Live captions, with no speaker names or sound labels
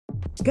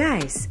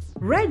Guys,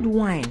 red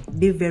wine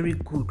dey very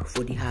good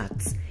for the heart.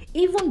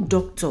 Even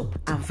doctor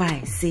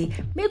advise say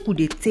make we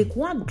dey take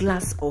 1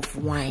 glass of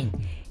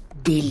wine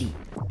daily.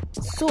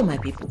 So my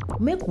people,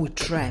 make we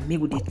try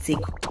make we dey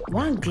take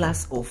 1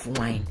 glass of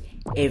wine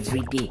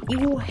every day. It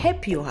will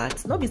help your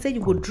heart. Not be say you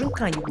go drink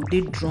and you go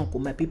dey drunk, oh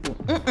my people.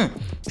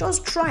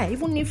 Just try,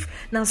 even if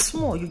na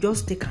small, you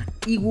just take am.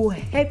 It will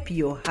help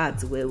your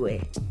heart well.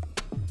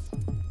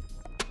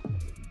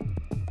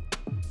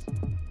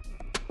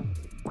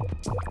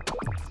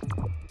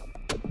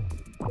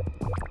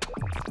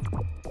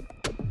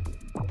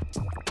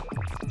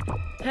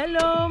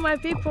 Hello my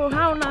people,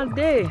 how na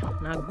dey?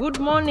 Na good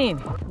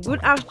morning, good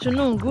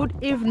afternoon, good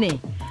evening.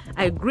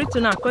 I greet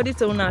una according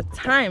to una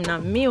time. Na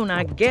me,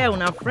 una girl,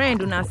 una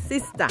friend, una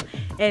sister,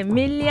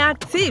 Emilia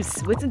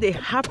Tips. Wetin dey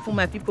happen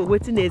my people,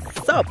 wetin dey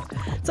sup?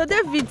 So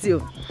that video,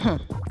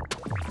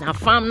 na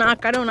farm na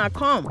carry una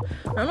come.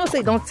 I know say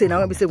e don tey na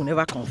when we say we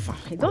never confirm.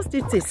 E don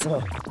still tey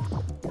so.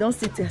 E don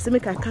still tey. I say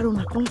make I carry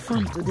una come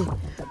farm today.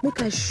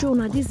 Make I show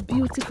una this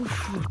beautiful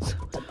fruit.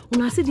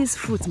 Una see this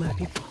fruit, my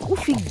people. Who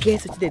fit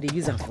guess what they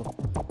use am for?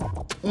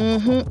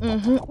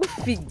 Who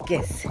fit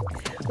guess?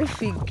 Who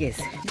fit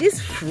guess?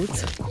 This fruit,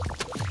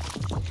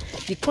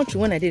 the country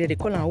when I did it, they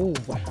call it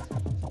uva.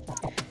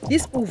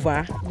 This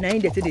uva, now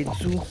they say they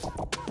do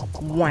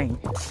wine,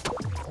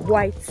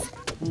 white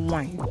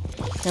wine.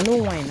 Now no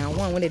wine, now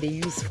one when they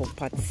use for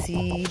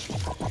party,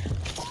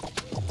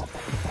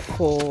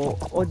 for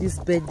all these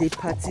birthday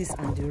parties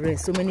and the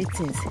rest, so many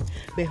things.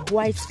 But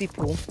white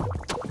people,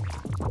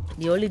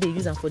 they only they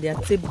use them for their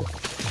table.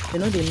 They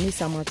know they miss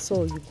them at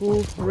all. You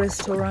go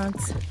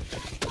restaurants,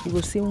 you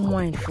will see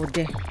wine for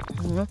there.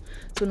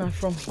 So now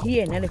from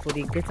here, now for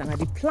the get and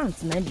the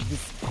plant, now be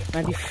this,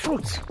 now the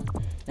fruit,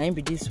 now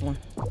be this one.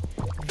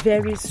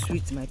 Very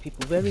sweet, my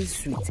people, very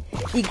sweet.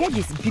 You get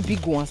these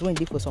big ones when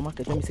they for some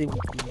market. Let me say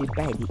they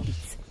buy, they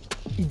eat.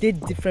 It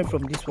did different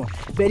from this one,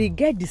 but it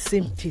get the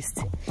same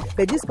taste.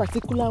 But this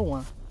particular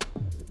one,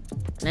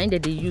 now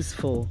that they use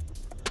for.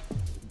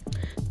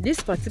 This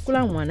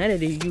particular one that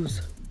they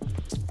use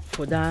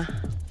for that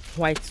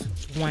white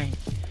wine,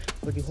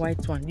 for the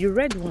white one. The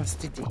red one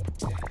still there.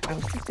 I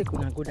will still take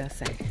when I go that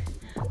side.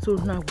 So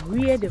now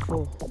where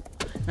therefore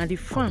now the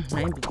farm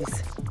now be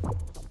this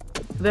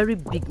very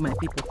big, my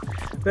people,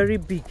 very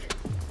big.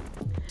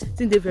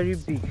 Think they're very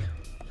big,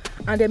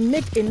 and they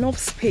make enough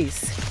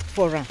space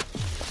for them.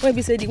 When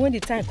we say when the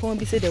time come,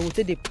 we say they will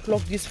say they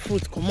pluck this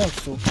fruit come out,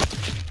 so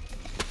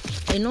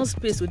enough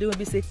space so they will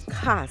be say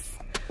cars.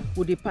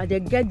 Would they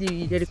get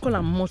they call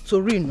them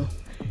motorino.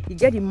 You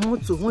get the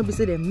motor when we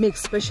say they make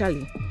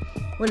specially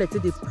when they say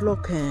they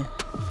pluck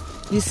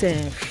this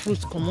fruit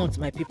come out,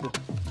 my people.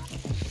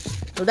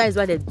 So that is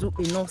why they do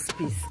enough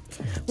space.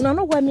 You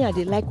know why me I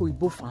they like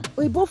Oyibo farm.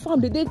 Oyibo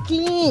farm they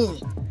clean.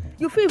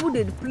 You feel even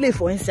they play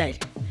for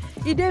inside.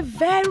 It they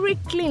very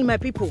clean, my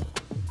people.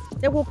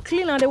 They will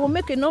clean and they will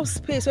make enough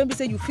space when we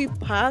say you feel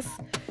pass,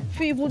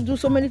 feel even do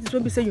so many things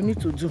when we say you need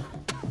to do.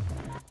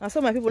 And so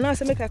my people, now I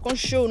say make I can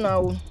show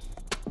now.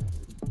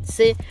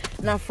 Say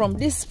now from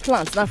this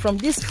plant, now from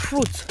this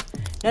fruit,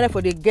 now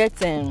therefore they get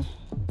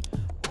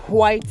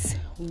white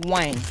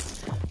wine.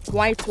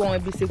 White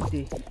wine we say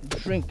they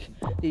drink,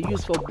 they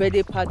use for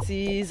birthday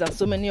parties and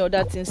so many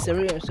other things.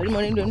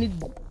 Ceremony, the only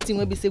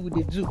thing we say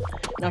they do.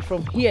 Now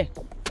from here,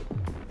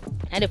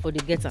 and therefore they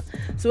get her.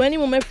 So any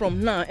moment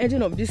from now,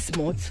 ending of this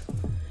month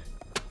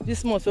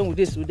when we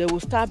do so, they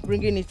will start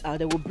bringing it out.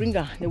 They will bring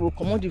her, they will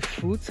come out the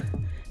fruit.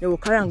 They will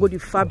carry and go to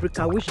the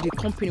fabrica, which the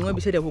company when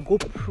we say they will go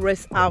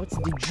press out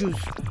the juice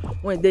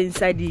when they're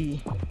inside the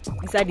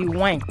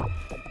wine,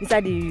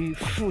 inside the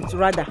fruit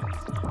rather,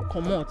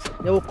 come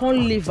out. They will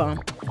come leave them.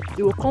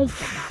 They will come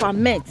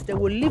ferment. They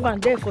will leave them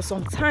there for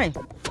some time.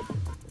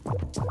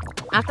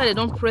 After they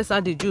don't press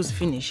out the juice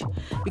finish,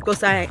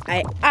 because I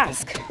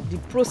ask the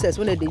process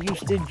when they use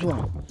to do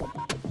them.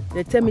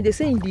 They tell me, they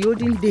say in the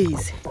olden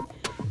days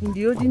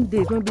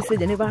when we say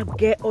they never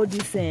get all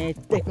this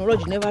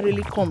technology never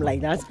really come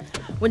like that.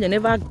 When they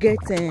never get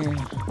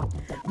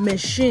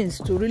machines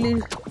to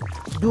really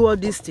do all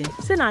these things.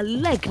 Say na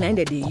leg now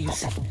that they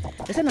use.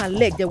 They say na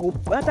leg they will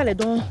after they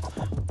don't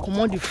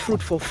command the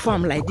fruit for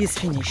farm like this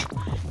finish.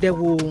 They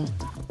will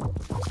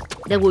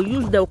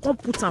come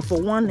put them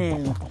for one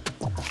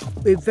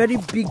a very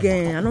big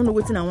I don't know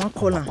what I want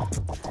call them.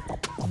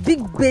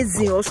 Big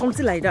basin or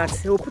something like that.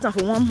 They will put them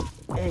for one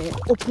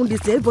open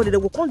this. Everybody they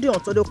will come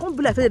down, so they will come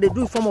be like they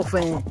do in form of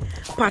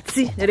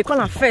party. They call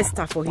them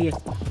festa for here.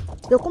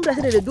 They will come like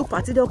they do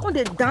party. They will come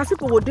they dance.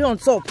 People will do on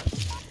top.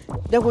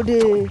 They will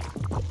they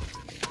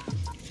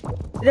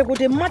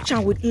match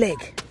them with leg.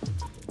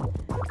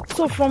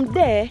 So from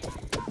there,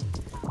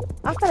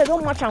 after they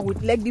don't match them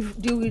with leg,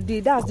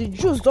 the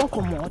juice don't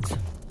come out.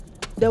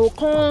 They will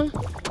come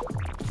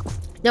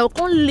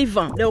leave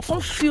them. They will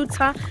come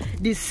filter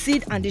the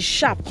seed and the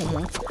sharp come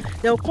out.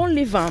 They will come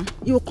leave them.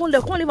 They'll come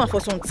leave them for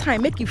some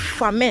time, make it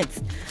ferment.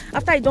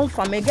 After it don't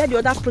ferment, get the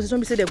other process when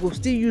we say they will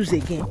still use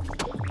again.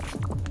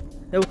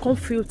 They will come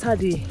filter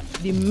the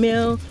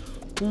male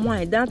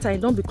wine. That time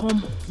it don't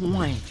become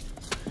wine.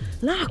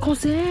 Now I can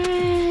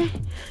say,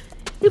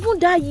 even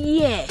that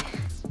year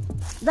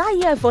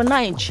for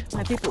 9,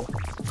 my people,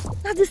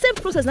 that's the same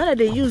process now that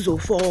they use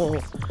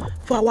for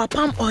our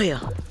palm oil.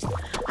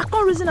 I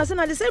can't reason I say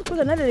now the same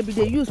process now that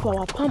they use for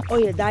our palm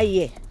oil that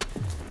year.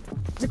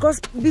 Because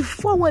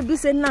before when we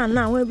say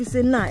now,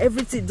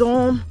 everything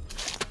done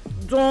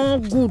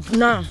good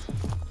now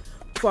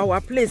for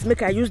our place.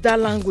 Make I use that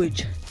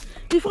language.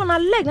 Before na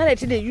leg now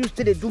they use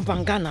till they do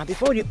bangana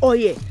before the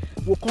oil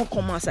will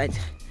come outside.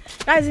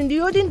 That is in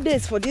the olden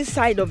days for this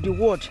side of the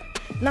world.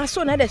 Now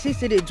so now they see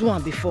they do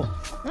one before.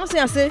 I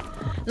say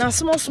now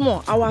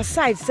small our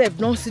side self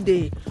don't see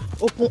the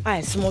open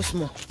eye small.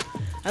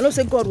 I know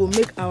say God will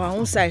make our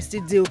own side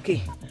still do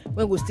okay.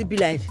 When we still be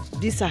like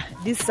this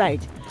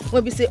side.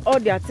 When we say all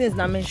their things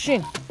now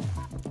machine.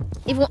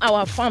 Even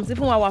our farms,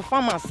 even our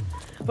farmers.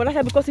 For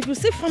that, because if you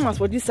see farmers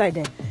for this side,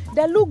 then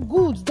they look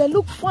good, they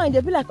look fine,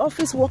 they be like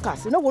office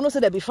workers. You know, we don't say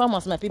they be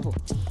farmers, my people.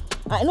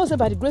 I know say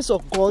by the grace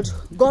of God,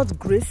 God's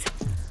grace,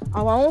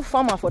 our own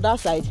farmer for that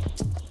side,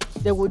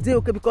 they will do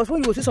okay. Because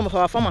when you see some of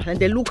our farmers and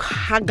they look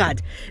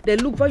haggard, they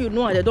look for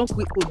and they don't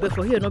quit old, but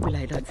for here not be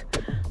like that.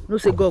 No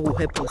say God will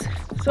help us.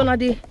 So now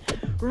the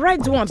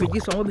red one be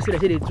this one. What we say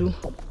they do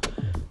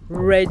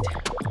red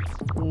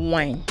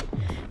wine,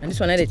 and this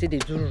one they say they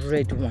do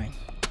red wine.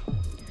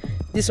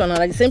 This one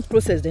like the same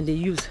process then they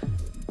use.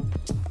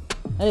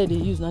 And they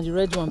use now the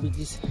red one be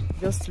this.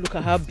 Just look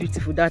at how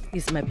beautiful that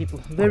is, my people.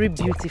 Very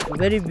beautiful,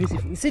 very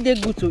beautiful. You see they're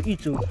good to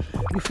eat too.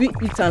 You feel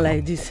eat and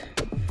like this.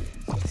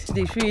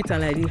 They feel eat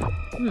and like this.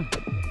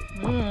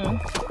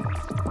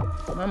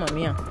 Mamma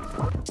mia.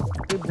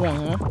 Big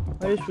one, huh?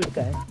 Very sweet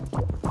guy.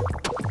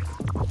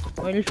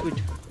 Very sweet.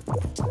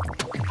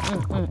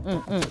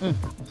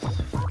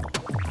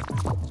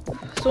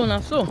 So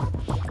now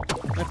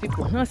my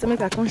people. Now I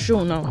make I can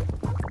show now.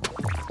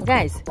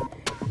 Guys,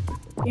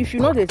 if you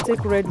know they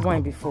take red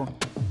wine before,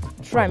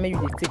 try maybe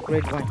they take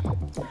red wine.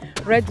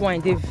 Red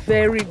wine, they're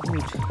very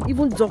good.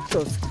 Even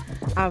doctors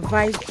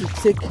advise to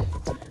take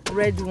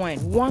red wine.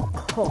 1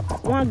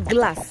 cup, 1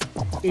 glass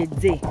a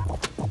day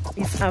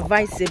is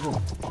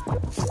advisable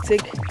to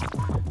take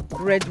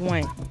red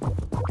wine.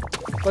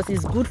 Because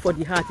it's good for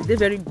the heart. It's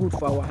very good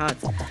for our heart.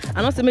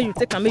 And also maybe you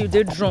take and maybe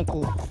you dey drunk.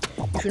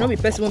 If you know me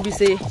person won't be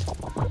say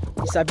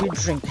it's a bit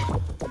drink.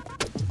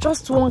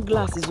 Just 1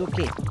 glass is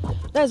okay.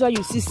 That's why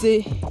you see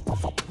say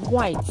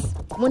whites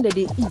when they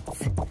eat,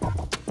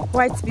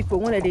 white people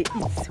when they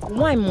eat,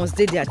 wine must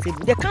stay their table.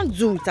 They can't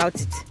do without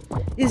it.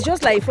 It's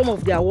just like a form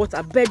of their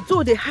water. But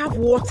though they have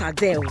water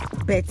there,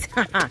 but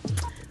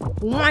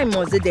wine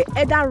must stay there,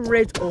 either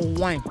red or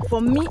wine.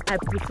 For me, I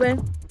prefer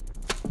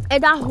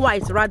either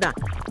white rather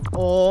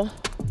or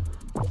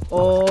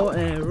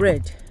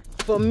red.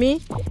 For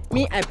me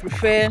I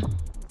prefer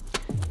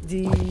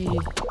the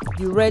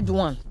red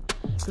one.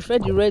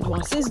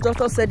 Since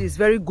doctor said it's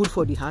very good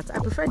for the heart, I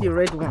prefer the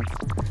red one.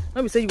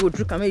 Let me say you will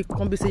drink and maybe you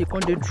can't be say you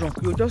can't get drunk.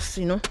 You just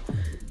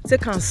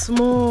take and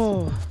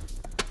small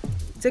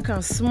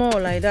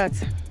like that.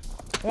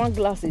 1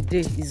 glass a day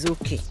is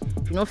okay.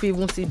 If you don't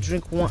even see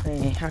drink one,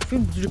 if you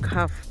drink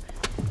half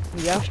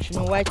in the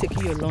afternoon while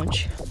taking your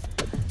lunch,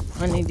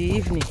 and in the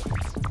evening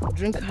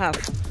drink half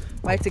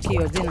while taking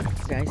your dinner,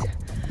 guys.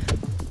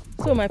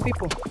 So my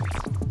people,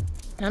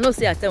 I know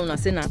say I tell una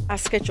say na a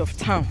sketch of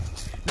town.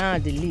 Now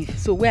they live.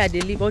 So where they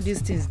live, all these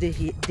things they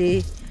here.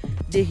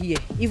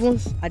 Even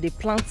at the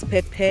plant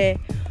pepper,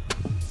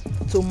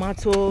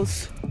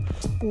 tomatoes,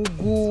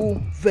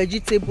 ugu,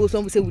 vegetables.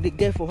 Some we say we they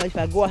get for her. If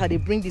I go out, they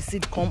bring the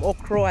seed come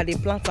okra, they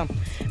plant them.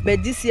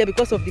 But this year,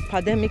 because of the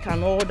pandemic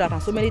and all that,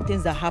 and so many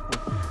things that happen,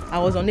 I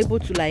was unable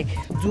to like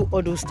do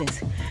all those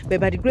things. But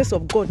by the grace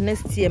of God,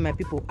 next year, my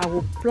people, I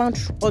will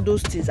plant all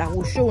those things. I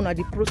will show now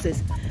the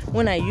process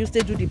when I used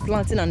to do the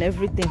planting and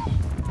everything,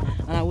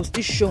 and I will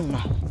still show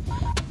now.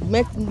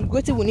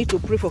 What we need to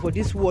pray for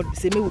this world,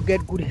 say may we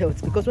get good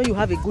health, because when you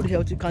have a good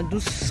health you can do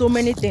so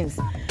many things.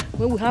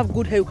 When we have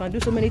good health you can do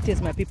so many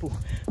things, my people.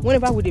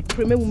 Whenever we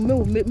pray, may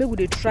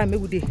we try, may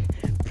we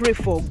pray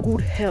for good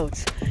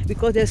health,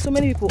 because there's so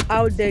many people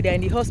out there, they're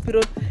in the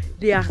hospital,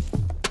 they are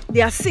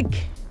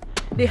sick,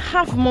 they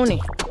have money,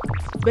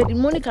 but the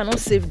money cannot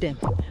save them.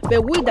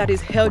 But we that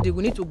is healthy,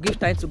 we need to give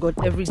time to God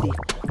every day.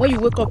 When you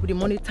wake up with the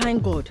money,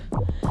 thank God.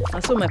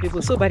 And so my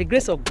people, so by the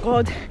grace of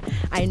God,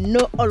 I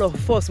know all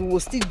of us will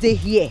still stay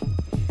here.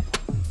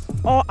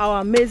 All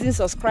our amazing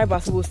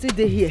subscribers will still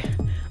stay here,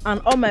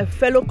 and all my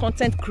fellow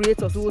content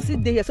creators will still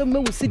stay here. So may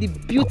we see the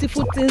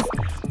beautiful things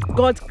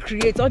God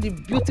creates, all the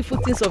beautiful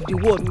things of the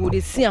world. We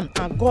will see them,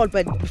 and God,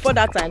 but before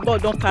that time,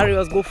 God don't carry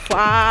us go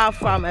far,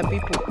 my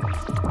people.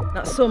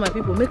 Now, so my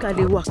people, make I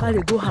dey work, I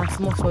dey go half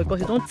small,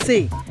 because you don't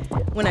say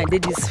when I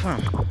did this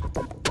farm.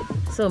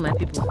 So my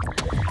people,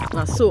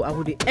 now so I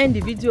will end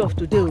the video of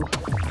today.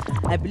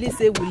 I believe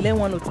say we learn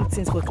 1 or 2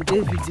 things for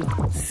today's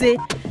video. Say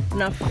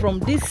now from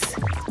this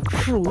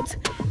fruit,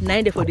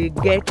 now therefore they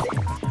get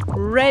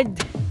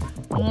red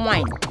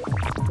wine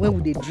when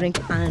we they drink,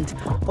 and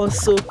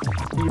also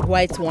the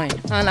white wine.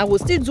 And I will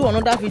still do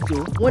another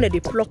video when they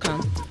pluck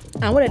them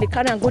and when they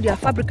carry and go their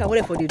fabric and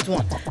whatever they do,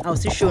 I will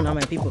still show now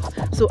my people.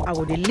 So I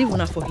will leave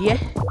una for here.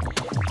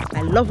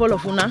 I love all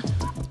of una.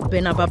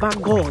 Bena Baba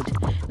God.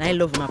 Now I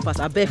love una pass.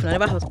 I beg if you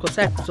never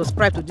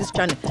subscribe to this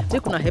channel,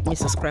 make una help me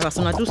subscribe. As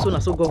una do so,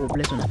 so God will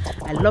bless una.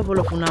 I love all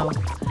of una.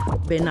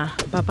 Bena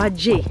Baba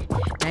J.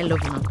 Now I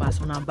love una pass.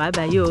 Una bye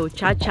bye yo.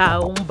 Ciao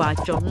ciao.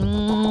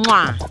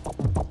 Mwah.